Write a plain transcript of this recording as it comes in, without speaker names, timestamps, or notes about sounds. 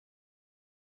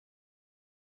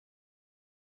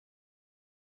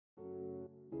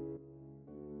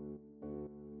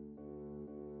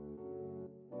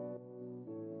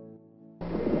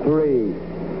3,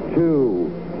 2,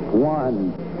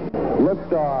 1.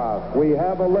 Liftoff. We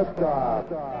have a liftoff.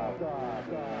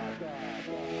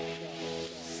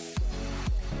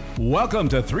 Welcome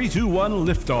to 321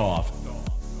 Liftoff.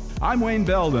 I'm Wayne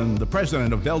Belden, the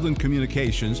president of Belden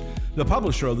Communications, the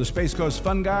publisher of the Space Coast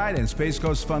Fun Guide and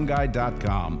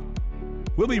SpaceCoastFunGuide.com.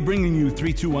 We'll be bringing you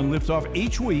 321 Liftoff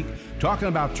each week, talking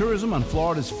about tourism on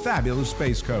Florida's fabulous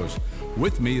Space Coast.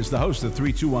 With me is the host of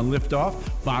 321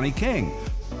 Liftoff, Bonnie King,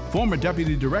 former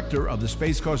deputy director of the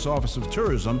Space Coast Office of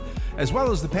Tourism, as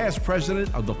well as the past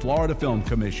president of the Florida Film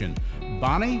Commission.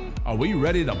 Bonnie, are we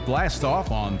ready to blast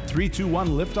off on 321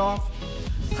 Liftoff?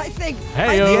 I think.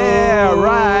 Hey-o. Yeah,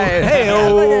 right.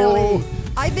 Hey-o.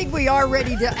 I think we are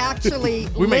ready to actually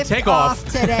we may lift take off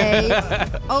off today.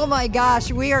 Oh my gosh,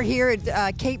 we are here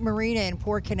at Cape Marina in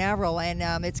Port Canaveral,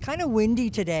 and it's kind of windy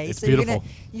today. It's so beautiful.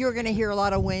 You're gonna hear a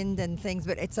lot of wind and things,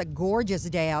 but it's a gorgeous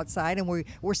day outside, and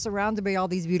we're surrounded by all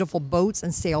these beautiful boats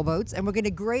and sailboats, and we're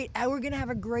gonna have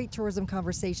a great tourism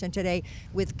conversation today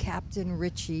with Captain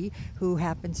Richie, who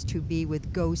happens to be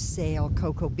with Go Sail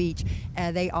Cocoa Beach.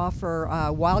 They offer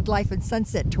wildlife and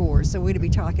sunset tours, so we're gonna be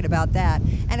talking about that.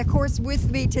 And of course, with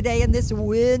me today in this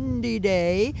windy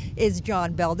day is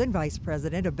John Belden, Vice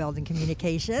President of Belden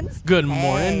Communications. Good Hey.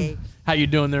 morning. How you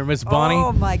doing there, Miss Bonnie?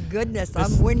 Oh my goodness,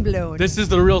 I'm windblown. This is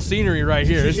the real scenery right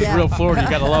here. This is Yeah. real Florida. You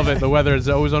gotta love it. The weather is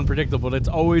always unpredictable. It's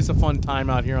always a fun time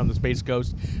out here on the Space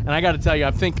Coast. And I got to tell you,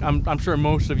 I'm sure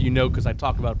most of you know, because I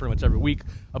talk about it pretty much every week,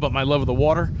 about my love of the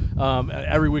water.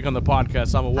 Every week on the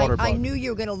podcast, I'm a water bug. I knew you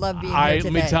were going to love being here today.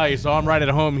 Let me tell you, so I'm right at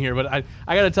home here. But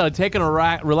I got to tell you, taking a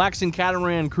relaxing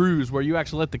catamaran cruise where you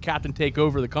actually let the captain take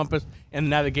over the compass and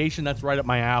navigation, that's right up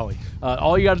my alley.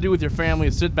 All you got to do with your family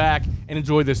is sit back and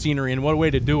enjoy the scenery. And what a way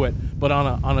to do it, but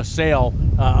on a sail,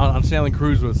 on sailing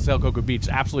cruise with Sail Cocoa Beach.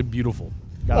 Absolutely beautiful.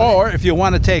 Or if you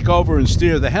want to take over and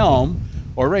steer the helm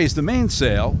or raise the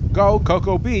mainsail, Go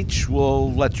Cocoa Beach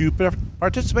will let you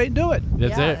participate and do it.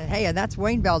 That's it. Hey, and that's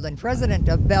Wayne Belden, President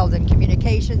of Belden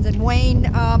Communications. And Wayne,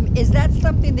 is that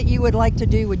something that you would like to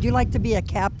do? Would you like to be a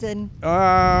captain?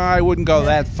 I wouldn't go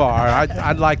that far.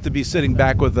 I'd like to be sitting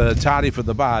back with a toddy for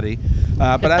the body.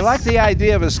 But I like the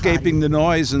idea of escaping the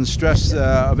noise and stress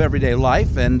of everyday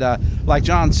life, and like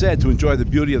John said, to enjoy the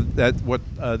beauty of what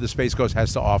the Space Coast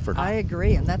has to offer. I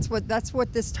agree, and that's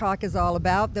what this talk is all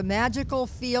about, the magical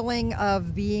feeling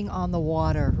of being on the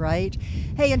water, right?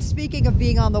 Hey, and speaking of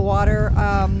being on the water,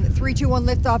 321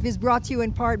 Liftoff is brought to you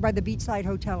in part by the Beachside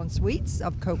Hotel and Suites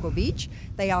of Cocoa Beach.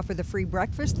 They offer the free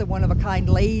breakfast, the one-of-a-kind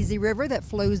lazy river that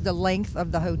flows the length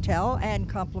of the hotel, and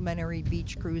complimentary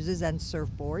beach cruises and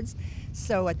surfboards.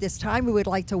 So at this time, we would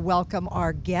like to welcome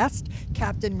our guest,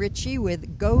 Captain Richie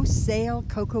with Go Sail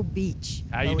Cocoa Beach.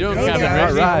 How you doing, Hey Captain there.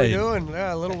 Richie? How we doing?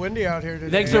 Yeah, a little windy out here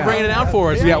today. Thanks for bringing it out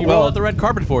for us. Yeah, You well- rolled out the red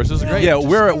carpet for us. This is great. Yeah,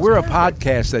 we're a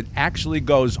podcast that actually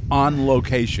goes on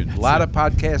location. A lot of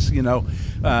podcasts,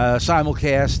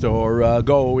 simulcast or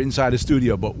go inside a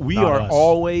studio, but we Not are us.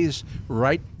 always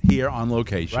right here on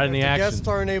location. Right in the The action. guests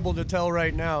aren't able to tell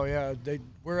right now. Yeah,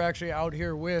 we're actually out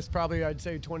here with probably, I'd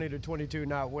say, 20 to 22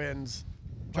 knot winds.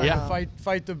 Trying Yeah. to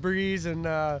fight the breeze and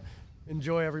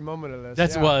enjoy every moment of this.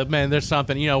 That's yeah. well, man. There's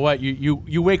something. You know what?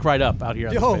 You wake right up out here.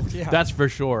 On the Oh, Space. yeah. That's for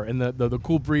sure. And the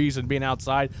cool breeze and being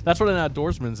outside. That's what an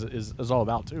outdoorsman is all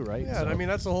about too, right? Yeah, So- and I mean,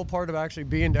 that's the whole part of actually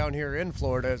being down here in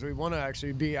Florida is we want to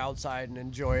actually be outside and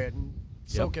enjoy it and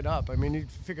soak it up. I mean, you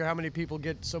figure how many people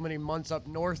get so many months up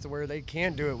north where they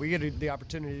can't do it. We get the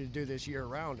opportunity to do this year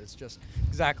round. It's just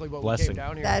exactly what we Blessing. came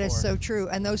down here That for. is so true.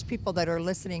 And those people that are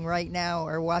listening right now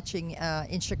or watching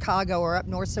in Chicago or up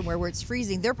north somewhere where it's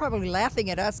freezing, they're probably laughing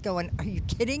at us going, are you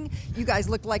kidding? You guys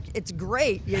look like it's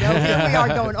great. Here we are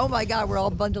going, oh my God, we're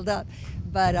all bundled up.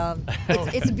 But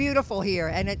it's beautiful here,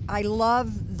 and I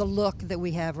love the look that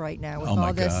we have right now with Oh, my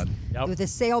all this, God. Yep. with the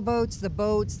sailboats, the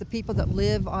boats, the people that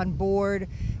live on board.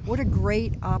 What a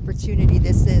great opportunity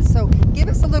this is. So give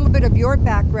us a little bit of your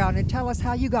background and tell us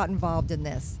how you got involved in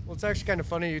this. Well, it's actually kind of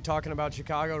funny you talking about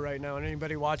Chicago right now, and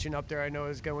anybody watching up there I know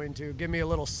is going to give me a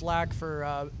little slack for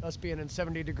us being in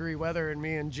 70-degree weather and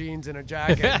me in jeans and a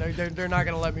jacket. they're not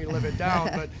going to let me live it down.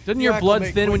 But Doesn't you your blood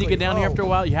acclimate thin when you quickly. get down here after a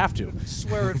while? You have to. I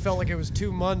swear it felt like it was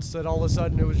 2 months that all of a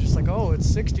sudden it was just like, oh, it's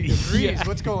 60 degrees. Yeah.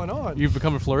 What's going on? You've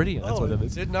become a Floridian. That's Oh, what it it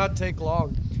is. did not take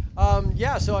long.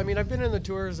 So I mean, I've been in the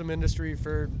tourism industry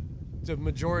for the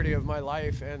majority of my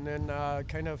life, and then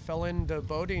kind of fell into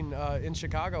boating in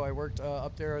Chicago. I worked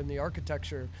up there in the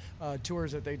architecture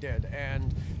tours that they did,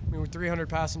 and we were 300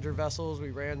 passenger vessels. We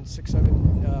ran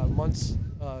 6-7 months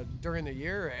during the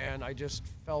year, and I just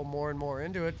fell more and more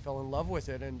into it, fell in love with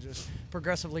it, and just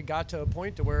progressively got to a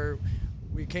point to where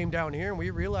we came down here and we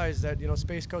realized that,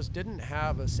 Space Coast didn't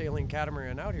have a sailing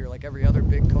catamaran out here like every other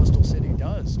big coastal city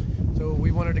does. So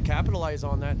we wanted to capitalize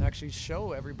on that and actually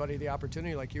show everybody the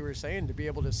opportunity, like you were saying, to be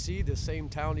able to see the same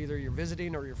town either you're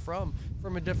visiting or you're from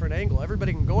a different angle.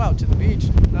 Everybody can go out to the beach.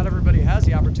 Not everybody has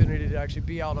the opportunity to actually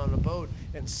be out on a boat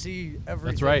and see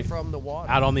everything That's right. from the water.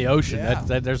 Out on the ocean. Yeah.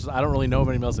 I don't really know of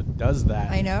anyone else that does that.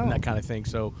 I know. And that kind of thing.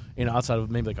 So, outside of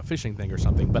maybe like a fishing thing or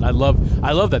something. But I love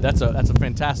that. That's a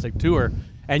fantastic tour.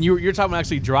 And you're talking about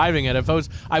actually driving it. I've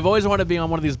always wanted to be on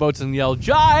one of these boats and yell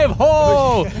 "Jive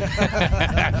ho!"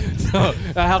 So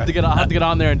I have to get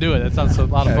on there and do it. That sounds a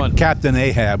lot of fun. Captain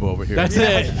Ahab over here. That's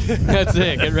it. That's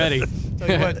it. Get ready. Tell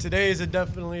you what, today is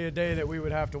definitely a day that we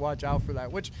would have to watch out for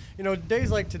that. Which, days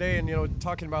like today, and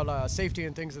talking about safety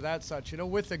and things of that such.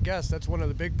 With the guests, that's one of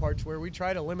the big parts where we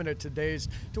try to limit it to days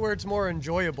to where it's more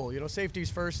enjoyable. Safety's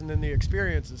first, and then the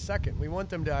experience is second. We want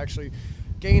them to actually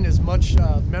gain as much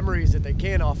memories that they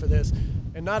can off of this,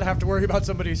 and not have to worry about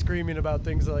somebody screaming about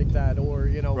things like that, or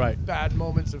Right. bad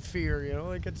moments of fear.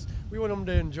 We want them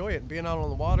to enjoy it. Being out on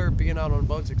the water, being out on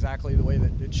boats, exactly the way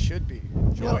that it should be.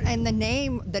 Well, Enjoyed. and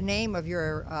the name of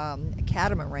your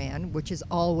catamaran, which is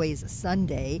Always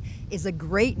Sunday, is a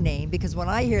great name, because when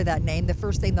I hear that name, the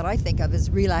first thing that I think of is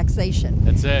relaxation.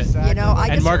 That's it. Exactly. I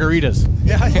And just, margaritas.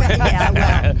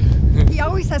 well, he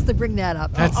always has to bring that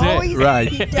up. That's it. Always, Right.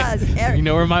 He does.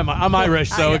 Where I'm Irish,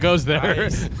 so it goes there.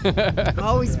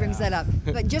 Always brings that up.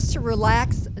 But just to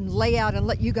relax and lay out and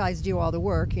let you guys do all the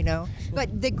work,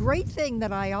 But the great thing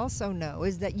that I also know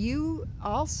is that you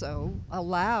also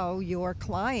allow your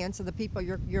clients or the people,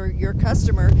 your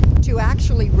customer, to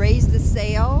actually raise the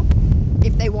sail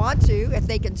if they want to, if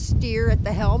they can steer at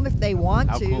the helm if they want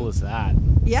How to. cool is that?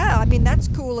 Yeah, that's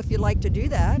cool if you like to do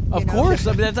that. Of course.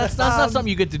 I mean, that's not something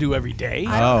you get to do every day.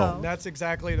 I don't know. That's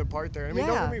exactly the part there. I mean,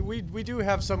 Yeah. don't get me, we do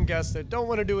have some guests that don't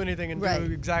want to do anything and Right.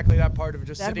 do exactly that part of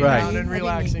just That'd sitting be down me. and That'd be me.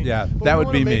 relaxing. Yeah, But that we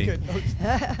would be wanna make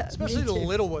me. especially the too.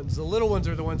 little ones. The little ones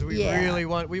are the ones we Yeah. really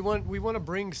want. We want to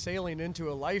bring sailing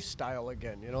into a lifestyle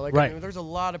again. Right. There's a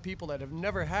lot of people that have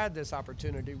never had this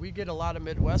opportunity. We get a lot of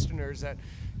Midwesterners that,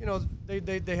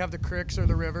 they have the creeks or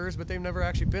the rivers, but they've never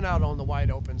actually been out on the wide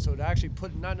open. So to actually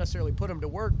not necessarily put them to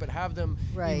work, but have them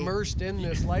Right. immersed in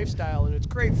this lifestyle, and it's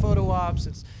great photo ops.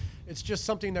 It's just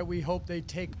something that we hope they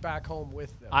take back home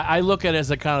with them. I look at it as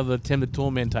a kind of the Tim the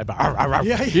Toolman type of, "Arr, arr, arr."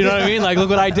 Yeah, You know what I yeah. mean? Like, look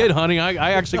what I did, honey.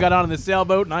 I actually got out on the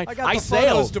sailboat and I got the sailed.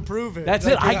 photos to prove it. That's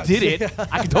Like, it. I yeah. did it.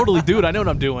 I can totally do it. I know what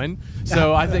I'm doing.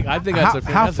 So I think that's a How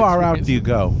fantastic far out experience. do you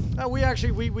go?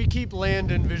 We keep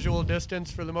land in visual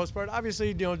distance for the most part.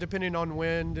 Obviously, depending on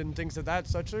wind and things of that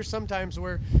such. There's sometimes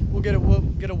where we'll get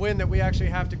a wind that we actually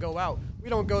have to go out. We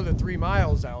don't go the 3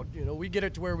 miles out. We get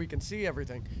it to where we can see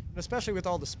everything. And especially with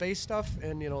all the space stuff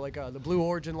and the Blue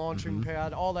Origin launching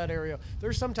pad, all that area.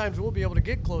 There's sometimes we'll be able to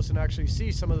get close and actually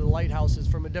see some of the lighthouses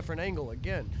from a different angle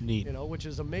again. Neat. Which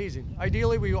is amazing.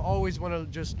 Ideally, we always want to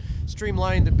just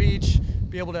streamline the beach,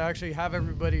 be able to actually have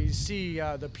everybody see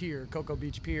the pier, Cocoa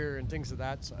Beach Pier, and things of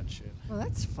that such. Well,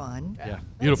 that's fun. Yeah,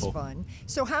 beautiful. That's fun.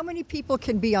 So how many people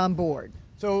can be on board?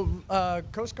 So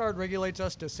Coast Guard regulates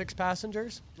us to 6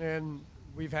 passengers, and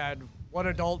we've had 1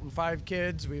 adult and 5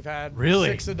 kids. We've had Really?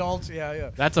 6 adults. Yeah.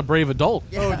 That's a brave adult.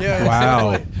 Oh yeah.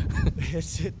 Wow.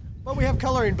 But we have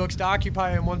coloring books to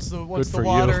occupy him once the for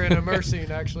water you. and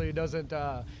immersing actually doesn't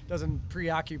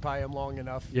preoccupy him long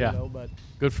enough. Yeah. But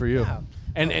Good for you. Yeah.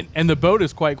 And the boat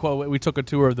is quite cool. We took a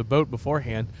tour of the boat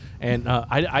beforehand, and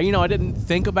I didn't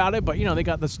think about it, but they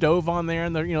got the stove on there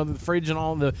and the fridge and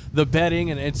all the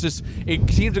bedding, and it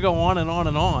seems to go on and on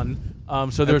and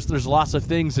on. So there's lots of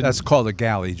things. That's called a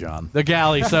galley, John. the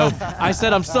galley. So I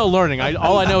said I'm still learning.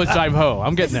 All I know is dive ho.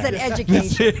 I'm getting This is there. an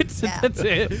education. That's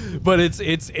it. But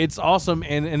it's awesome.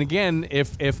 And again,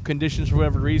 if conditions for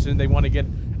whatever reason they want to get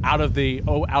out of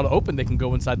open, they can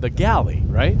go inside the galley,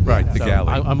 right? Right, the So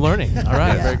galley. I'm learning. All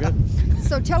right, Yeah. very good.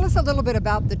 So tell us a little bit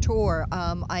about the tour.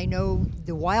 I know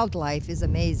the wildlife is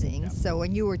amazing. So,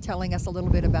 and you were telling us a little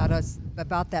bit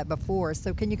about that before.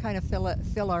 So, can you kind of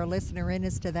fill our listener in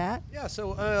as to that? Yeah,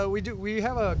 so we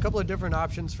have a couple of different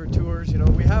options for tours.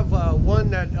 We have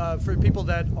one that for people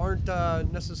that aren't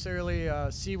necessarily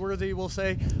seaworthy, we'll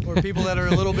say, or people that are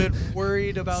a little bit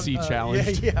worried about Sea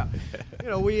challenged. Yeah.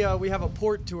 We have a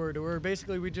port tour to where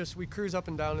basically we cruise up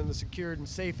and down in the secured and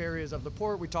safe areas of the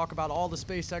port. We talk about all the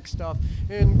SpaceX stuff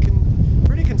and can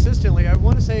pretty consistently, I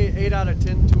want to say 8 out of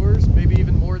 10 tours, maybe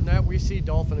even more than that, we see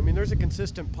dolphin. I mean, there's a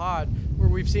consistent pod where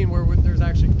we've seen where there's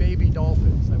actually baby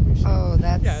dolphins that we've seen. Oh,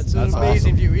 that's It's an That's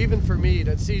amazing awesome. view, even for me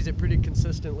that sees it pretty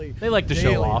consistently. They like to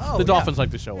show daily. off. Oh, The yeah. dolphins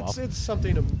like to show off. It's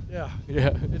something to, Yeah.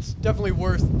 it's definitely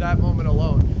worth that moment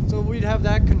alone. So we'd have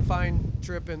that confined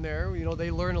trip in there. You know, they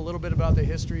learn a little bit about the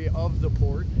history of the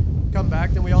port, come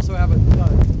back. Then we also have a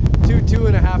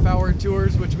 2.5 hour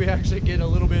tours, which we actually get a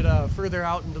little bit further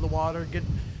out into the water,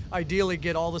 ideally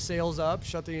get all the sails up,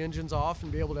 shut the engines off,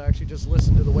 and be able to actually just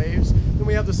listen to the waves. Then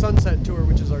we have the sunset tour,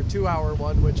 which is our 2-hour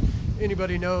one, which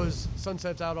anybody knows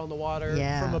sunsets out on the water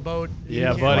Yeah. from a boat. You Yeah,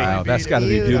 can't buddy. really Wow, beat that's it. gotta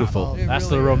be Beautiful. beautiful. It That's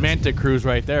really the is. romantic cruise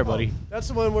right there, buddy. That's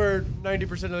the one where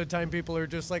 90% of the time people are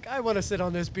just like, I want to sit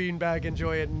on this beanbag,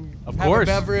 enjoy it, and Of have course.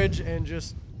 a beverage and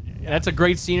just That's a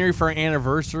great scenery for an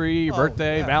anniversary, your Oh,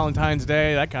 birthday, yeah. Valentine's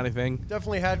Day, that kind of thing.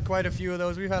 definitely had quite a few of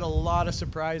those. We've had a lot of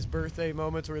surprise birthday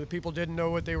moments where the people didn't know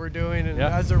what they were doing, and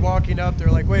Yeah. as they're walking up, they're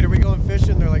like, "Wait, are we going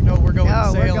fishing?" They're like, "No, we're going No,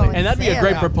 we're sailing." going And that'd be a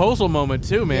great Yeah. proposal moment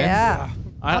too, man. Yeah.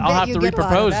 I'll bet have you to get a lot of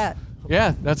re-propose. that.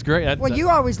 Yeah, that's great. Well, you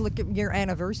always look at your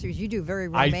anniversaries. You do very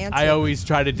romantic. I always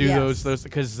try to do Yes. those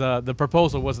because the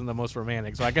proposal wasn't the most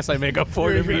romantic, so I guess I make up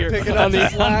for it every You're year picking on up the, the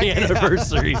on slack. the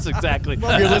anniversaries. Exactly.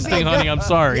 Well, If you're this will be listening, a honey, good- I'm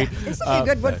sorry. Yeah, this will be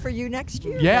a good one for you next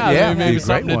year. Yeah, Yeah, maybe it'd be a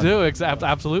something great to do.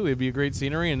 Absolutely, it'd be a great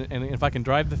scenery, and if I can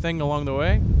drive the thing along the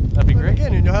way, that'd be But great.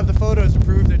 again, and you'll have the photos to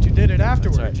prove that you did it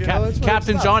afterwards. That's right. You know, it's what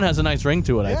Captain it's John about. has a nice ring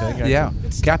to it, I think. actually. Yeah,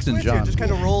 It sticks Captain with you. John. It just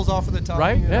kind of rolls off of the tongue.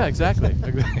 Right? you know? Yeah, exactly.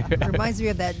 Reminds me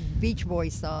of that Beach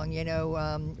Boys song. You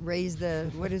know, raise the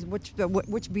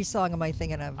which beach song am I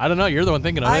thinking of? I don't know. You're the one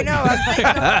thinking of I it. know.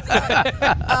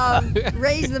 I'm thinking of,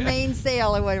 raise the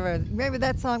mainsail or whatever. Remember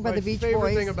that song by My the Beach favorite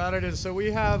Boys? thing about it is, so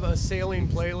we have a sailing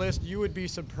playlist. You would be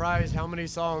surprised how many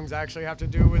songs actually have to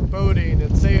do with boating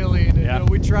and sailing. And, Yeah. you know,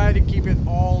 we try to keep it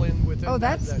all in within. Oh,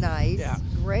 that's that. nice. Yeah.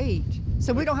 Great.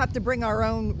 So we don't have to bring our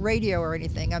own radio or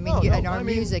anything. I mean, No, and no, our I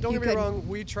mean, music. Don't you get me could, wrong.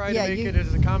 We try Yeah, to make you- it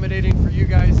as accommodating for you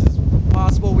guys as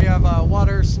possible. We have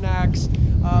water, snacks,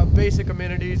 basic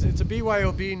amenities. It's a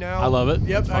BYOB now. I love it.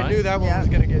 Yep, That's I fine. knew that one Yeah. was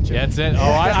gonna get you. Yeah, that's it.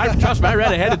 Oh, I trust me. I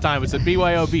read ahead of time. It's a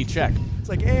BYOB check. It's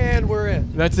like, and we're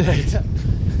in. That's it.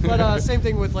 But same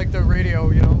thing with like the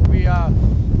radio. You know, we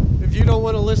if you don't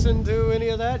want to listen to any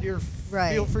of that,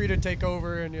 Right. feel free to take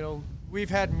over. And you know, we've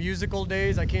had musical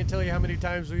days. I can't tell you how many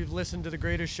times we've listened to The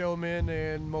Greatest Showman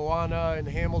and Moana and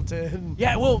Hamilton.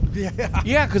 Yeah, well,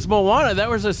 yeah, because Moana, that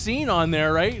was a scene on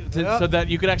there, right? Yeah. So that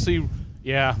you could actually,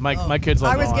 my kids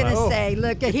love I was Moana. going to Oh, say,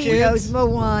 look, he kids. knows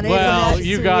Moana. Well, Isn't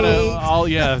you that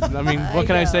gotta, sweet? I mean, what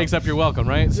can I know. say except you're welcome,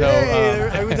 right? So,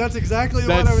 I mean, that's exactly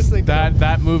what I was thinking.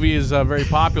 that movie is very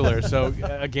popular. So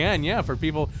again, yeah, for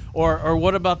people, or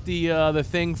what about the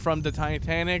thing from the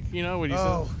Titanic? You know, what you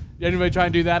Oh. said? Anybody try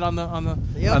and do that on the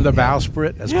Yep. On the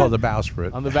bowsprit. It's called the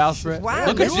bowsprit. on the bowsprit? Wow,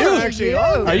 Look at you you. are actually you.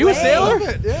 on Are you a Great. sailor?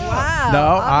 Yeah. Wow.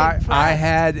 No, I'm I impressed.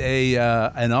 had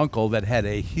an uncle that had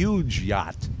a huge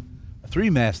yacht, a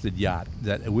 3-masted yacht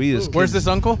that we as Where's kids, this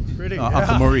uncle? Pretty.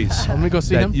 Uncle Maurice. Let me go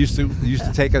see that him. used to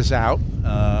take us out,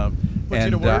 to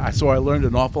work? so I learned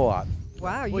an awful lot.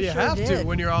 Wow, you Well, you sure have did. to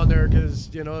when you're on there because,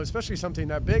 you know, especially something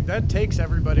that big, that takes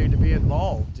everybody to be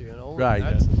involved, you know? Right.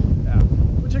 That's, yeah.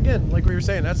 Which, again, like we were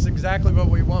saying, that's exactly what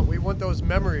we want. We want those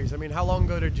memories. I mean, how long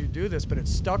ago did you do this? But it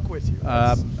stuck with you.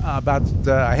 That's-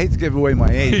 I hate to give away my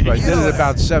age, but I did it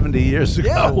about 70 years ago.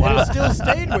 yeah, and it still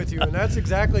stayed with you. And that's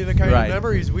exactly the kind Right. of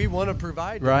memories we want to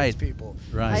provide to Right. these people.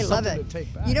 Right. I love Something it. to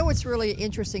take back. You know what's really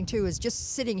interesting too is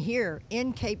just sitting here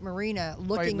in Cape Marina,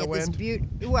 looking the at this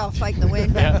wind. fighting the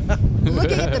wind, but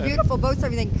looking at the beautiful boats, and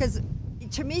everything. Because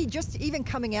to me, just even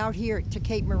coming out here to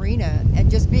Cape Marina and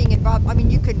just being involved. I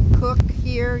mean, you can cook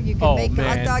here, you can Oh, make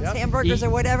man. hot dogs, Yep. hamburgers, or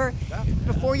whatever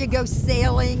before you go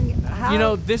sailing. How, You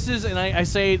know, this is, and I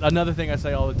say another thing I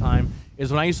say all the time is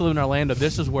when I used to live in Orlando,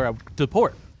 this is where the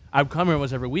port. I'd come here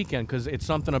almost every weekend because it's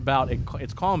something about it.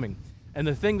 It's calming. And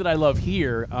the thing that I love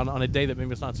here on a day that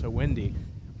maybe it's not so windy,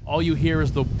 all you hear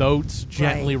is the boats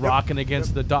gently Right. rocking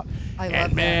against the dock. I love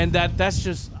And man, that's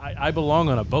just I belong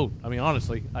on a boat. I mean,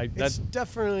 honestly, It's that's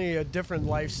definitely a different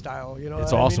lifestyle, you know.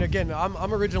 It's I awesome. mean, again,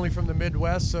 I'm originally from the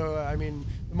Midwest, so I mean,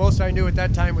 the most I knew at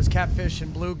that time was catfish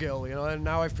and bluegill, you know. And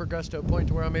now I've progressed to a point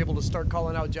to where I'm able to start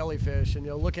calling out jellyfish and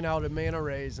looking out at manta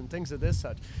rays and things of this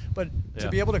such. But to Yeah.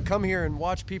 be able to come here and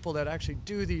watch people that actually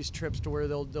do these trips to where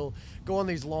they'll go on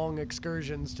these long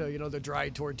excursions to the dry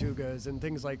Tortugas and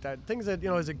things like that, things that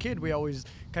as a kid we always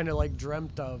kind of like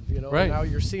dreamt of, Right. And now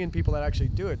you're seeing people that actually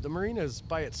do it. The marina is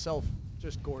by itself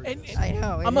just gorgeous. I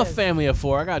know. it I'm a is. family of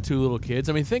 4. I got 2 little kids.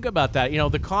 I mean, think about that. You know,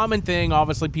 the common thing,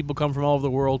 obviously, people come from all over the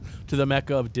world to the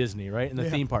mecca of Disney, right? And the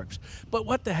theme parks. But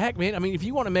what the heck, man? I mean, if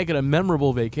you want to make it a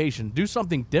memorable vacation, do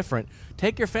something different.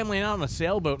 Take your family out on a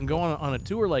sailboat and go on a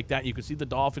tour like that. You can see the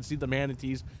dolphins, see the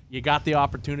manatees. You got the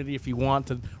opportunity if you want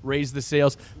to raise the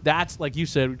sails. That's, like you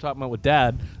said, we were talking about with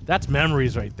Dad, that's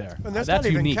memories right there. And that's not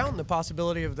even unique. counting the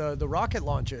possibility of the rocket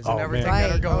launches Oh, and man. everything that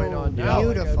are Right. going Oh, on now.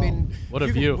 beautiful. I mean, What a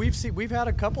view. We've had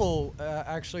a couple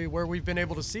actually where we've been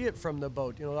able to see it from the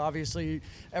boat. You know, obviously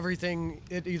everything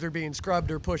it either being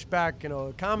scrubbed or pushed back, you know,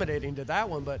 accommodating to that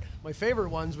one. But my favorite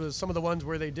ones was some of the ones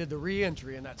where they did the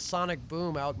re-entry and that sonic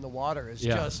boom out in the water is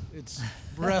just it's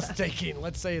breathtaking.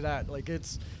 Let's say that. Like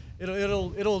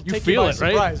it'll You take feel you by it,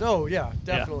 right? surprise. Oh yeah,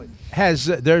 definitely.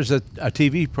 There's a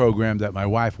TV program that my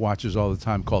wife watches all the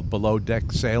time called Below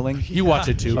Deck Sailing. You watch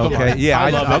it too. Come Okay, on. yeah, I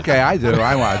love it. okay, I do.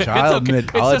 I watch. I'll okay. admit.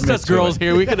 It's I'll just admit us to girls it.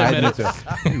 here. We can I admit it.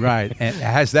 to right. And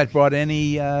has that brought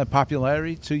any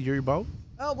popularity to your boat?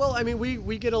 Well, I mean,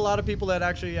 we get a lot of people that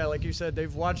actually, yeah, like you said,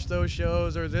 they've watched those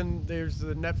shows, or then there's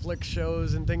the Netflix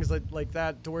shows and things like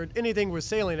that, to where anything with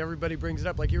sailing, everybody brings it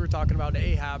up. Like you were talking about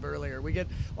Ahab earlier. We get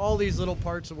all these little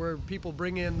parts of where people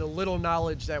bring in the little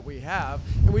knowledge that we have,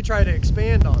 and we try to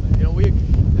expand on it. You know,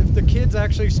 if the kids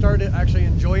actually started actually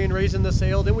enjoying raising the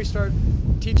sail, then we start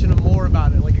teaching them more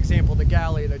about it. Like example, the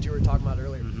galley that you were talking about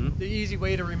earlier. The easy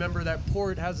way to remember that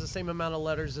port has the same amount of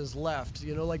letters as left.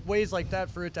 You know, like ways like that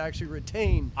for it to actually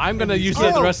retain. I'm going to And use these-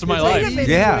 that the rest of my It's an life.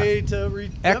 easy Yeah. way to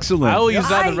yep. Excellent. I will use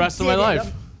that the I rest of my did it.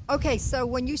 life. Okay, so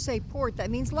when you say port, that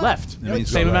means left. Left. That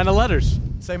means Same left. amount of letters.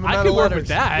 Same I amount could of work letters. with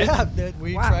that. Yeah, that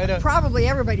we Wow, try to. probably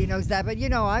everybody knows that, but you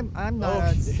know, I'm not Oh,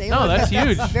 a sailor. No, that's but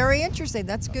huge. Very interesting.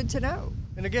 That's good to know.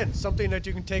 And again, something that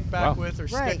you can take back Wow. with or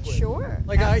Right, stick with. sure.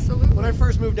 Like Absolutely. when I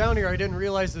first moved down here, I didn't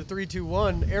realize the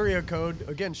 321 area code.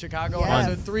 Again, Chicago has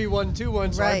Yes. a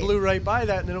 3121, so I Right. blew right by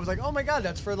that, and then it was like, oh my God,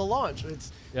 that's for the launch.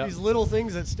 It's Yep. these little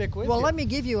things that stick with Well, you. let me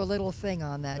give you a little thing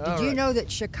on that. All Did you right. know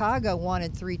that Chicago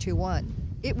wanted 321?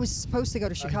 It was supposed to go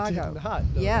to Chicago. did not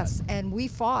know Yes, and we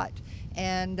fought.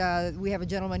 And we have a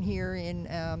gentleman here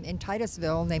in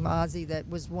Titusville named Ozzy that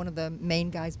was one of the main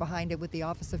guys behind it with the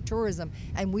Office of Tourism.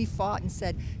 And we fought and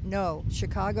said, no,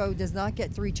 Chicago does not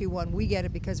get 321. We get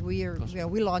it because we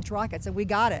launch rockets, and we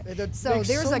got it. That So makes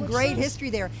there's so a much great sense. history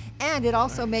there. And it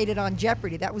also made it on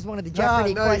Jeopardy. That was one of the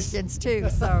Jeopardy nice. questions too.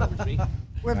 So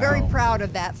we're very Wow. proud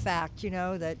of that fact, you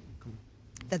know,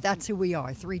 that's who we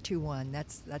are, 321.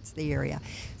 That's the area.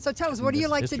 So tell us, what do you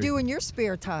That's like history. to do in your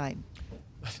spare time?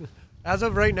 As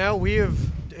of right now,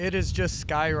 it has just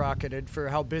skyrocketed for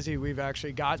how busy we've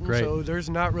actually gotten. Great. So there's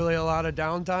not really a lot of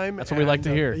downtime. That's what we like to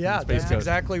hear Yeah, in Space that's Coast.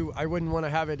 exactly. I wouldn't want to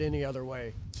have it any other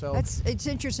way. So It's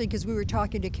interesting because we were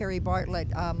talking to Kerry Bartlett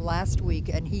last week,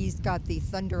 and he's got the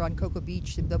Thunder on Cocoa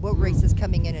Beach. The boat race is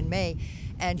coming in May,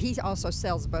 and he also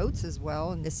sells boats as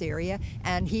well in this area.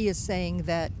 And he is saying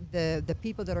that the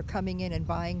people that are coming in and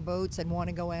buying boats and want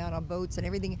to go out on boats and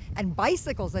everything, and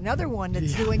bicycles, another one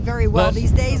that's doing very well But-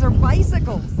 these days are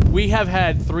bicycles. We have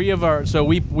had 3 of our, so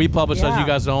we publish, as Yeah. you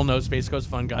guys all know, Space Coast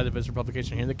Fun Guide, the visitor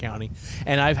publication here in the county.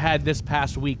 And I've had this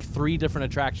past week 3 different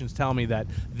attractions tell me that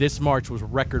this March was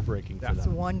record breaking for them. That's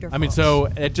wonderful. I mean, so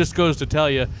it just goes to tell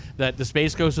you that the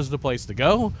Space Coast is the place to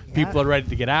go. Yeah. People are ready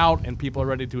to get out, and people are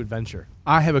ready to adventure.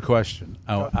 I have a question.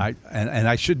 And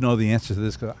I should know the answer to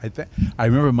this because I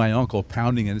remember my uncle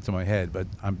pounding it into my head, but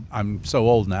I'm so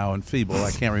old now and feeble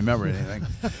I can't remember anything.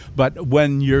 But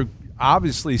when you're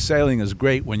obviously sailing is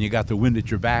great when you got the wind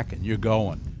at your back and you're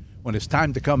going. When it's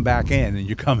time to come back in and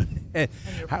you're coming in,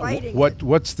 you're fighting what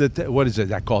is it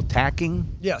that called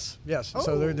tacking? yes. Oh.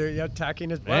 So they're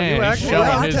attacking his. Man, you he's actually, showing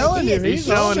I'm his- telling you, he's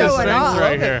showing his showing strength off.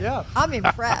 right here. Yeah. I'm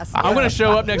impressed. I'm going to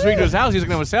show up next week to his house. He's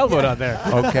going to have a sailboat out there.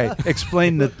 Okay,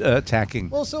 explain the tacking.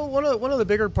 Well, so one of the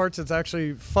bigger parts that's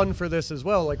actually fun for this as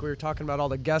well, like we were talking about all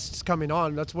the guests coming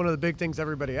on, that's one of the big things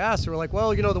everybody asks. We're like,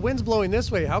 well, you know, the wind's blowing this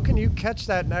way. How can you catch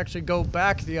that and actually go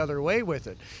back the other way with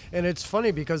it? And it's funny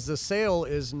because the sail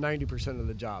is 90% of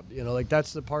the job. You know, like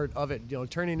that's the part of it, you know,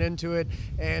 turning into it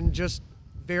and just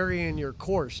varying your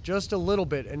course just a little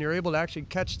bit, and you're able to actually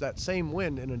catch that same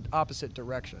wind in an opposite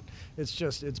direction.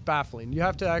 It's baffling. You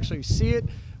have to actually see it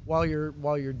while you're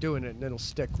doing it, and it'll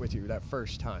stick with you that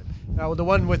first time. Now, the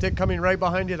one with it coming right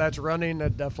behind you, that's running.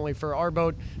 That definitely for our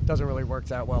boat doesn't really work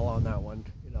that well on that one.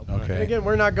 You know. Okay. And again,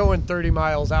 we're not going 30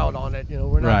 miles out on it. You know,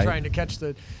 we're not Right. trying to catch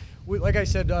like I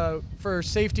said, for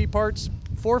safety parts,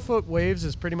 4-foot waves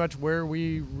is pretty much where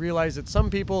we realize that some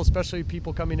people, especially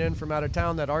people coming in from out of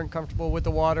town that aren't comfortable with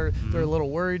the water, they're a little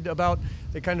worried about.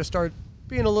 They kind of start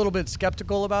being a little bit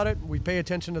skeptical about it. We pay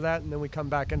attention to that, and then we come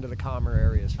back into the calmer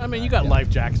areas. I mean, you got life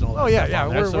jackets and all that. Oh yeah, stuff yeah.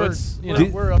 on there, so it's, you know.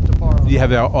 We're up to par. On Do you have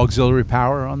that. the auxiliary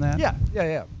power on that?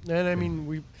 Yeah. And I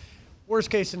mean, worst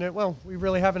case scenario. Well, we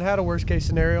really haven't had a worst case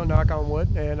scenario. Knock on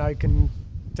wood. And I can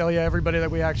tell you, everybody that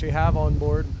we actually have on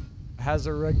board has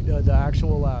the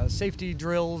actual safety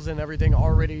drills and everything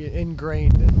already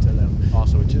ingrained into them.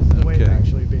 Awesome. Which is the way to Okay.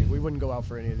 actually be. We wouldn't go out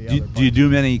for any of the other Do you parts. do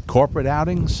many corporate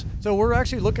outings? So we're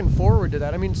actually looking forward to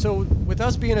that. I mean, so with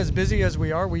us being as busy as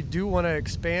we are, we do want to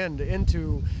expand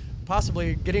into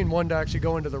possibly getting one to actually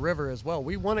go into the river as well.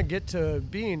 We want to get to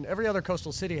being, every other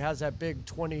coastal city has that big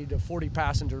 20 to 40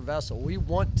 passenger vessel. We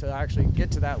want to actually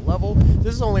get to that level.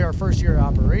 This is only our first year of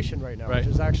operation right now, Right. which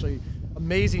is actually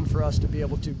amazing for us to be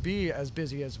able to be as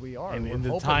busy as we are. And We're in the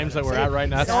hoping times that it's- we're at right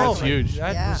now, that's Exactly. huge.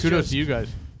 That Yeah. is Kudos just- to you guys.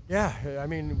 Yeah, I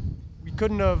mean, we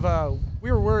couldn't have.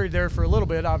 We were worried there for a little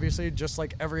bit, obviously, just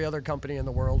like every other company in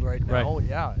the world right now. Right.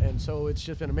 Yeah, and so it's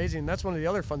just been amazing. And that's one of the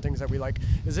other fun things that we like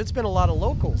is it's been a lot of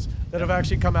locals that have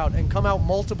actually come out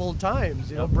multiple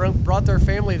times. You know, brought their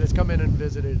family that's come in and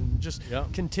visited, and just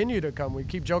Yep. continue to come. We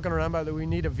keep joking around about that we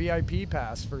need a VIP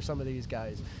pass for some of these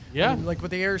guys. Yeah. I mean, like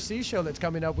with the Air Sea show that's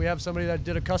coming up, we have somebody that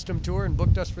did a custom tour and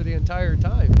booked us for the entire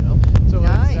time. You know, so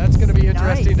Nice. that's going to be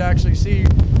interesting to Nice. actually see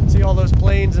all those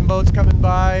planes and boats coming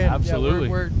by. And, Absolutely.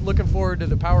 we're looking forward to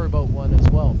the powerboat one as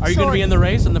well. Are you going to be in the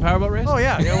race, in the powerboat race? Oh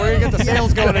yeah, we're gonna get the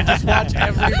sails going and just watch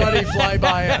everybody fly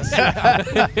by us.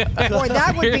 Boy,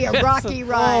 that would be a rocky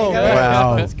ride. Oh,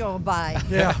 wow. It's going by.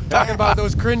 Yeah, talking about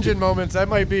those cringing moments, that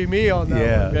might be me on that.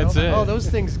 Yeah. one, you That's know? it. Oh, those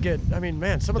things get. I mean,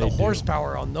 man, some of the They do.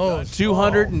 horsepower on those.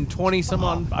 220 some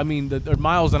on. I mean, the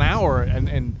miles an hour,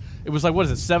 and it was like, what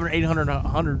is it, 700 or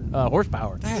 800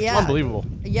 horsepower? It's Yeah. unbelievable.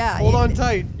 Yeah. Hold it- on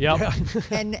tight. Yep.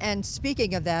 And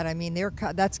speaking of that, I mean,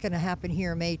 that's going to happen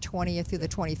here May 20th through the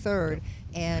 23rd,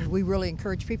 and we really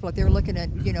encourage people if they're looking at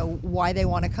why they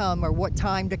want to come or what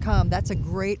time to come. That's a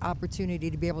great opportunity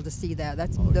to be able to see that.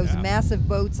 That's those yeah. massive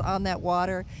boats on that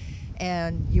water,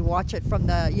 and you watch it from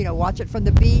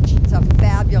the beach. It's a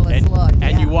fabulous look. And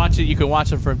yeah. you can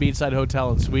watch it from Beachside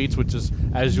Hotel and Suites, which is,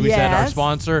 as we said, our Yes.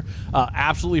 sponsor.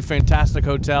 Absolutely fantastic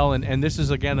hotel, and this is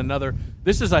again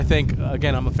I think,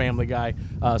 again, I'm a family guy.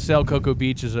 Sail Cocoa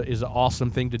Beach is an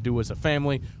awesome thing to do as a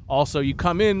family. Also, you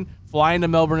come in, fly into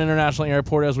Melbourne International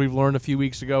Airport, as we've learned a few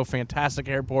weeks ago. Fantastic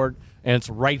airport, and it's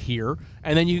right here.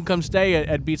 And then you can come stay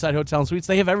at Beachside Hotel and Suites.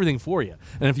 They have everything for you.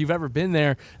 And if you've ever been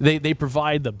there, they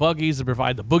provide the buggies, they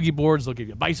provide the boogie boards, they'll give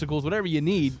you bicycles, whatever you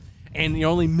need. And you're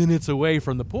only minutes away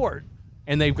from the port.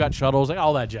 And they've got shuttles, like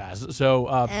all that jazz. So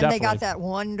And definitely. they got that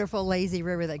wonderful lazy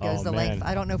river that goes Oh, the man. length.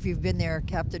 I don't know if you've been there,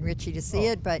 Captain Richie, to see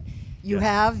it, but you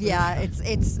have. Yeah,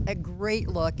 it's a great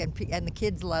look, and the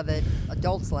kids love it.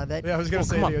 Adults love it. Yeah, I was gonna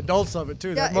say come on. the adults love it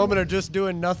too. That Yeah, moment of just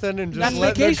doing nothing and just That's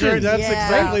letting vacation. The, that's Yeah.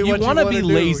 exactly you what you want want to be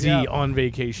do. lazy Yeah. on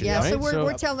vacation, Yeah, right? so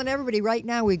we're telling everybody right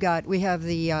now we have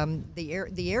the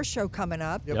air show coming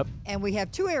up, Yep. and we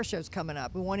have two air shows coming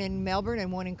up, one in Melbourne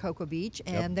and one in Cocoa Beach,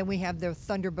 and then we have the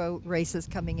Thunderboat races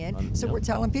coming in. So we're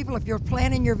telling people if you're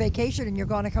planning your vacation and you're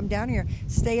going to come down here,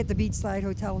 stay at the Beachside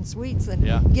Hotel and Suites, and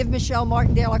Yeah. give Michelle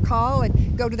Martindale a call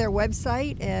and go to their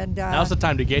website and. Now's the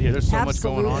time to get here. There's so much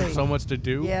going on, Absolutely. so much to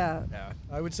do. Yeah.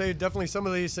 I would say definitely some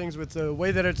of these things with the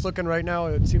way that it's looking right now,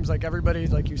 it seems like everybody,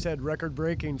 like you said, record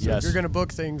breaking. So Yes. if you're going to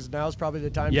book things, now's probably the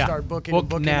time Yeah. to start booking Book and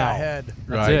booking now. ahead.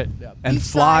 That's it. Yeah. And Beachside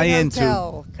fly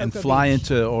Hotel, into Cocoa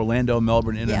Beach. Orlando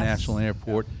Melbourne International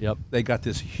Airport. Yep. They got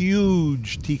this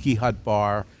huge tiki hut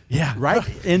bar. Yeah. Right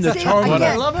in the See, terminal.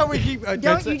 again, I love how we keep.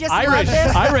 Don't you just love Irish,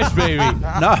 this? Irish baby.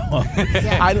 No,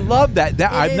 I love that. It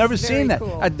I've never is seen very that.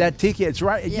 cool. That tiki, it's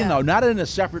right. Yeah. You know, not in a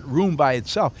separate room by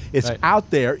itself. It's Right.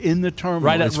 out there in the terminal.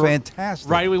 Right, It's fantastic.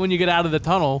 Right when you get out of the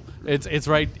tunnel, it's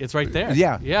right there.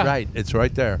 Yeah. yeah, Right. It's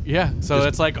right there. Yeah, so Just-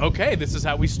 it's like, okay, this is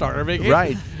how we start our vacation.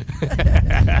 Right.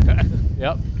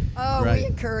 Yep. Oh, Right. we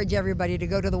encourage everybody to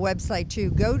go to the website too.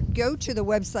 Go to the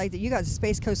website that you got, the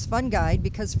Space Coast Fun Guide,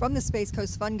 because from the Space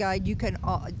Coast Fun Guide you can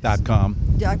 .com.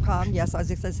 .com. Yes, I was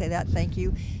just going to say that. Thank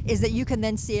you. Is that you can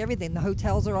then see everything. The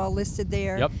hotels are all listed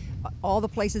there. Yep. All the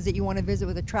places that you want to visit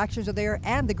with attractions are there.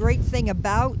 And the great thing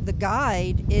about the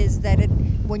guide is that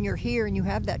when you're here and you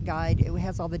have that guide, it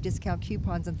has all the discount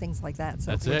coupons and things like that.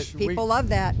 So That's it. people love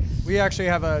that. We actually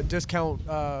have a discount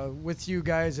with you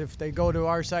guys if they go to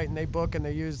our site and they book and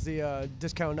they use the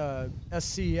discount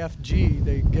SCFG.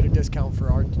 They get a discount for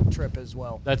our trip as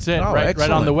well. That's it. Oh, right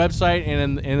on the excellent. website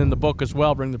and in the book as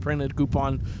well. Bring the printed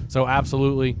coupon. So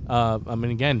absolutely. I mean,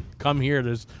 again, come here.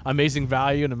 There's amazing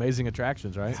value and amazing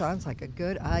attractions, right? Sounds like a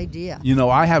good idea. You know,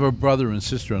 I have a brother and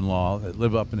sister-in-law that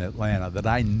live up in Atlanta that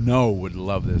I know would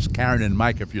love this. Karen and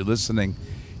Mike, if you're listening,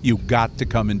 You got to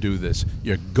come and do this.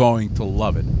 You're going to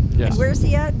love it. Yes. And where's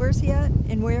he at? Where's he at?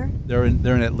 And where? They're in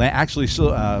Atlanta, actually,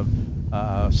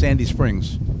 Sandy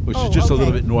Springs, which Oh, is just a little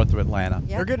okay. bit north of Atlanta.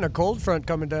 Yeah. They're getting a cold front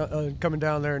coming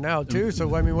down there now too.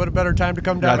 So I mean, what a better time to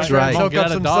come down That's and right. soak Get up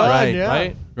out of some Dodge, sun. right, Yeah.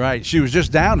 right? Right. She was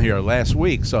just down here last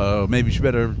week, so maybe she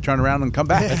better turn around and come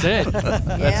back. That's it.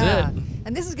 That's Yeah. it.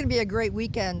 And this is going to be a great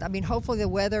weekend. I mean, hopefully the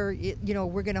weather,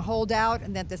 we're going to hold out,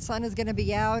 and that the sun is going to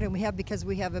be out, and because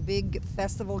we have a big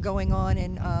festival going on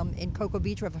in Cocoa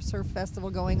Beach. We have a surf festival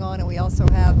going on, and we also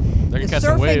have They the can catch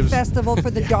some surfing waves. festival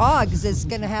for the dogs is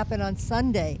going to happen on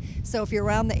Sunday. So if you're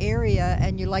around the area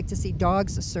and you like to see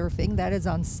dogs surfing, that is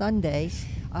on Sunday.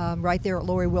 Right there at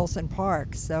Lori Wilson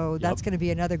Park. So that's going to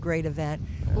be another great event.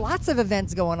 Lots of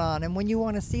events going on. And when you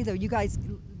want to see, though, you guys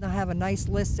have a nice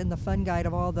list in the Fun Guide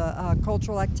of all the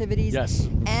cultural activities. Yes.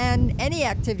 And any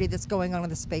activity that's going on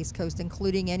the Space Coast,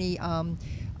 including any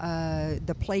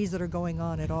the plays that are going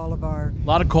on at all of our. A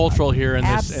lot of cultural here in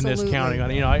this Absolutely.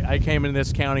 county. I came into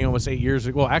this county almost 8 years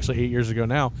ago. Well, actually 8 years ago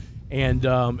now, and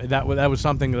that was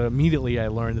something that immediately I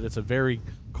learned that it's a very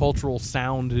cultural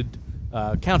sounded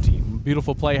county.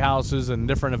 Beautiful playhouses and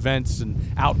different events and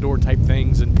outdoor type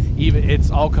things, and even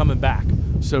it's all coming back.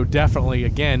 So definitely,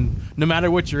 again, no matter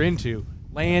what you're into,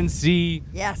 land, sea,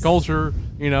 Yes. culture,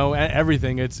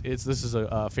 everything. This is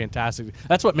a fantastic.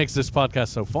 That's what makes this podcast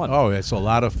so fun. Oh, it's a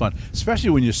lot of fun, especially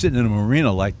when you're sitting in a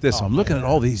marina like this. I'm looking at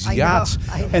all these I know, yachts,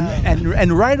 I know.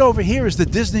 and right over here is the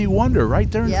Disney Wonder,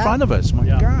 right there in Yeah. front of us. My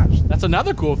Yeah. gosh! That's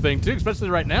another cool thing too, especially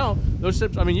right now. Those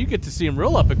ships, I mean, you get to see them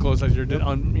real up and close as you're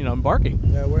embarking.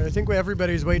 Yeah, I think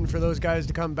everybody's waiting for those guys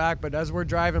to come back, but as we're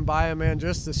driving by them, man,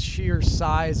 just the sheer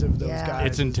size of those Yeah. guys.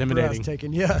 It's is intimidating.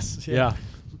 breathtaking. Yes. Yeah.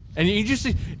 And you just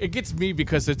see, it gets me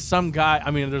because it's some guy. I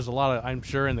mean, there's a lot of, I'm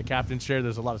sure in the captain's chair,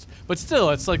 there's a lot of, but still,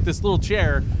 it's like this little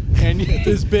chair and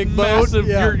This big boat, massive.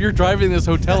 yeah. You're driving this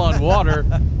hotel on water.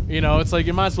 It's like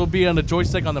you might as well be on the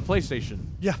joystick on the PlayStation.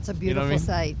 Yeah. It's a You know beautiful what I mean?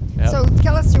 site. Yep. So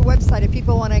tell us your website if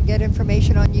people want to get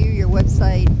information on you. Your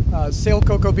website.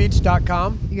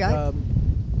 SailCocoBeach.com.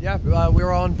 Yeah.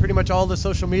 We're on pretty much all the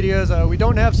social medias. We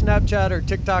don't have Snapchat or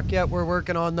TikTok yet. We're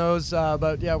working on those.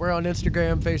 But yeah, we're on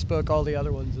Instagram, Facebook, all the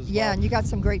other ones as well. Yeah, and you got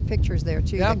some great pictures there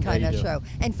too Yeah. that kind Yeah, of you do. show.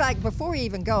 In fact, before we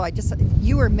even go,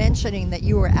 you were mentioning that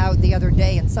you were out the other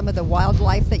day and some of the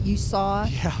wildlife that you saw.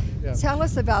 Yeah. Tell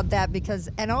us about that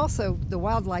and also the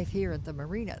wildlife here at the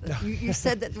marina. You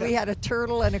said that we had a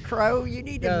turtle and a crow. You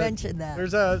need to mention that.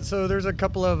 There's a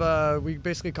couple of we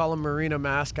basically call them marina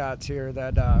mascots here.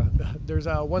 That there's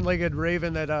a one-legged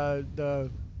raven that the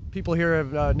people here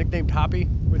have nicknamed Hoppy,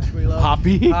 which we love.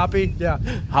 Hoppy? Hoppy, yeah.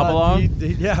 Hop-along?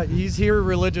 He's here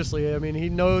religiously. I mean, he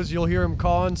knows you'll hear him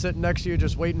calling, sitting next to you,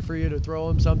 just waiting for you to throw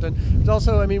him something. There's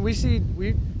also, I mean,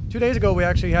 2 days ago we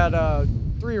actually had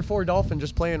 3 or 4 dolphins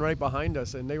just playing right behind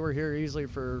us, and they were here easily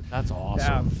for That's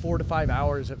awesome. 4 to 5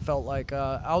 hours. It felt like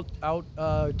out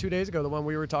 2 days ago, the one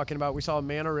we were talking about, we saw a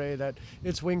manta ray that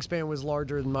its wingspan was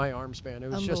larger than my arm span.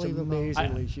 It was just Unbelievable.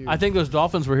 amazingly huge. I think those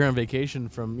dolphins were here on vacation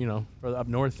from from up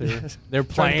north there. They're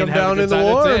Trying playing to come having a down good in the time.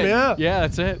 That's warm, it. yeah. Yeah,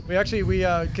 that's it. we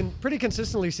can pretty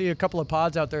consistently see a couple of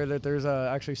pods out there that there's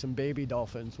actually some baby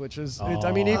dolphins, which is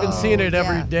I mean, even seeing it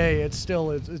every yeah. day, it's still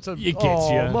it's a It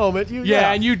gets you. moment. And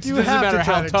it doesn't have to matter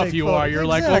try how to tough take you photos. are. You're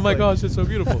like, oh my Exactly. gosh, it's so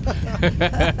beautiful.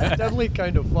 Definitely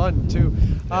kind of fun too.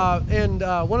 And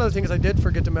one of the things I did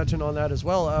forget to mention on that as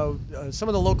well, some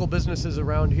of the local businesses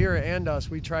around here and us,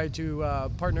 we try to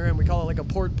partner in. We call it like a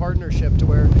port partnership, to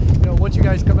where once you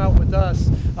guys come out with us,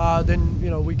 then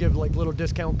we give like little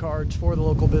discount cards for the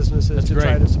local businesses That's to great.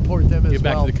 try to support them as Give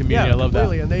back to well. the community. Yeah, I love that.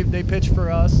 completely. And they pitch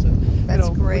for us. And, That's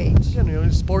great.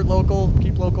 Support local,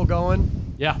 keep local going.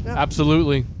 Yeah, Yeah.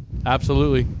 absolutely.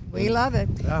 Absolutely. We love it.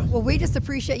 Yeah. Well, we just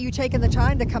appreciate you taking the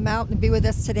time to come out and be with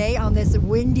us today on this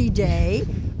windy day.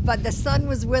 But the sun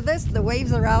was with us. The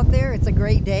waves are out there. It's a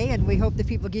great day, and we hope that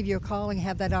people give you a call and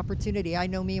have that opportunity. I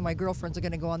know me and my girlfriends are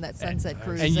going to go on that sunset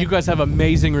cruise. And you guys have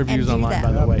amazing reviews do online, that.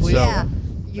 by the way. Please. So Yeah,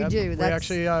 you Yep. do. We That's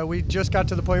actually we just got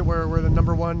to the point where we're the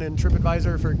 #1 in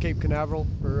TripAdvisor for Cape Canaveral.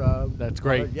 That's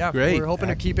great. Yeah, Great. we're hoping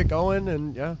to keep it going,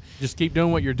 and yeah. just keep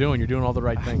doing what you're doing. You're doing all the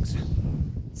right things.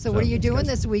 So what are you doing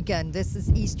this weekend? This is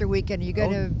Easter weekend. Are you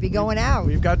going to be going out?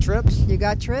 We've got trips. You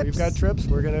got trips? We've got trips.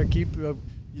 We're gonna keep.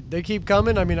 They keep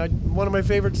coming. I mean, one of my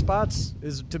favorite spots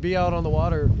is to be out on the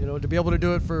water. To be able to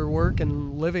do it for work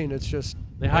and living. It's just.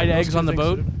 They hide those eggs two on the things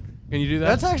boat? to do. Can you do that?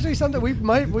 That's actually something we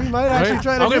might actually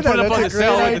try to I'm do. gonna put it up on That's the a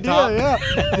cell great at the top.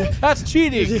 idea, yeah. That's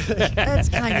cheating. That's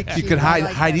kind of cute. You could I hide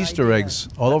like hide that Easter idea. eggs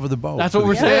all over the boat. That's what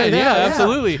we're Yeah, saying. Yeah, yeah.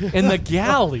 absolutely. In the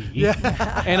galley.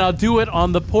 And I'll do it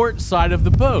on the port side of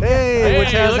the boat. Hey,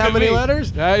 which has look how at many me.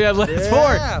 letters? Yeah, let's Yeah.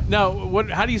 forward. Now,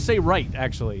 how do you say right,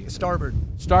 actually? Starboard.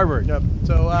 Starboard. Yep.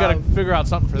 So You got to figure out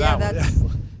something for Yeah, that one. that's.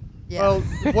 Yeah. Well,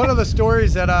 one of the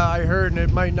stories that I heard, and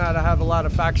it might not have a lot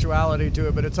of factuality to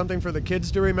it, but it's something for the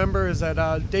kids to remember, is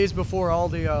that days before all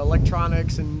the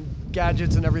electronics and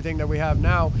gadgets and everything that we have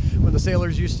now, when the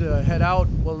sailors used to head out,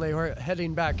 when they were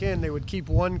heading back in, they would keep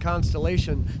one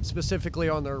constellation specifically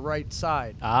on their right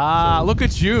side. Ah, look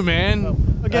at you,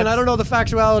 man. Again, I don't know the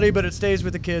factuality, but it stays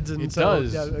with the kids, and It so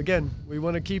does. yeah, again, we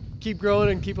want to keep growing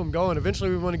and keep them going. Eventually,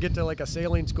 we want to get to like a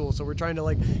sailing school, so we're trying to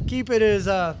like keep it as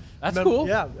That's cool.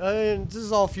 Yeah, and this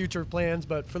is all future plans,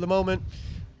 but for the moment,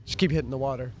 just keep hitting the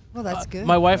water. Well, that's good.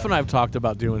 My wife and I have talked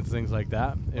about doing things like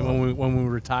that, and when we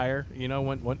retire, you know,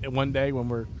 one day when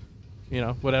we're, you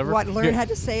know, whatever. What, learn how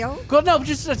to sail? Well, no,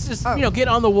 just Oh. you know, get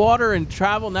on the water and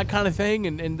travel and that kind of thing,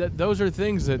 and those are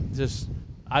things that just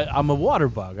I'm a water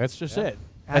bug. That's just it.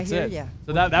 I That's hear it. ya.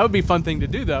 So that would be a fun thing to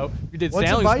do, though. If you did Once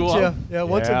sailing it bites school, you, yeah.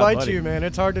 Once it Yeah, bites buddy. you, man,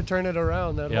 it's hard to turn it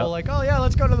around. That Yep. whole like, oh yeah,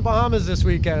 let's go to the Bahamas this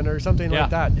weekend or something Yeah. like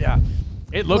that. Yeah.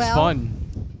 It looks Well, fun.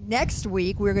 Next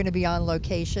week, we're going to be on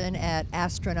location at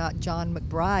astronaut John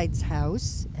McBride's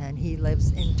house, and he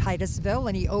lives in Titusville,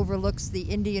 and he overlooks the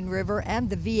Indian River and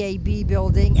the VAB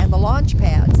building and the launch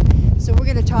pads. So we're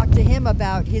going to talk to him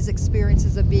about his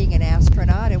experiences of being an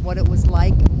astronaut and what it was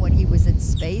like when he was in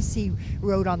space. He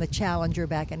rode on the Challenger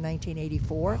back in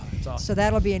 1984. So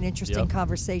that'll be an interesting Yep.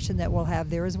 conversation that we'll have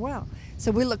there as well.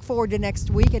 So we look forward to next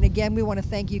week. And again, we want to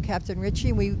thank you, Captain Ritchie.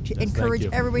 And we encourage you.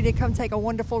 everybody to come take a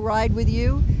wonderful ride with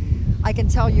you. I can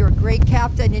tell you're a great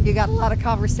captain and you got a lot of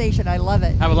conversation. I love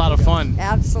it. Have a lot of fun.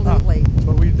 Absolutely.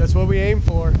 That's what we aim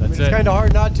for. That's it's it. kind of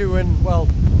hard not to. And well,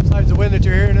 besides the wind that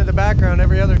you're hearing in the background,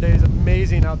 every other day is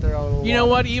amazing out there on the You know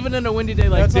water. what? Even in a windy day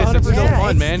like That's this, it's still 100%. fun,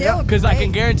 It's man. still Because I can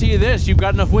great. guarantee you this: you've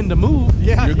got enough wind to move.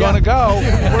 Yeah, You're gonna go.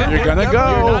 You're gonna You're go.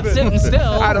 You're not sitting still.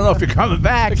 I don't know if you're coming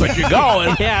back, but you're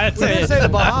going. Yeah, that's We did it. say the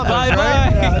Bahamas, Bye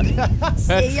right? bye.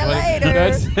 See you later.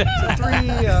 That's,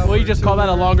 Well, well, you just call that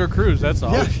a longer cruise. That's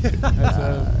all.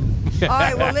 All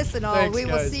right. Well, listen, all. Thanks, We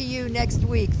will guys. see you next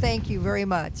week. Thank you very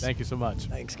much. Thank you so much.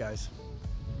 Thanks, guys.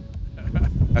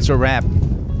 That's a wrap.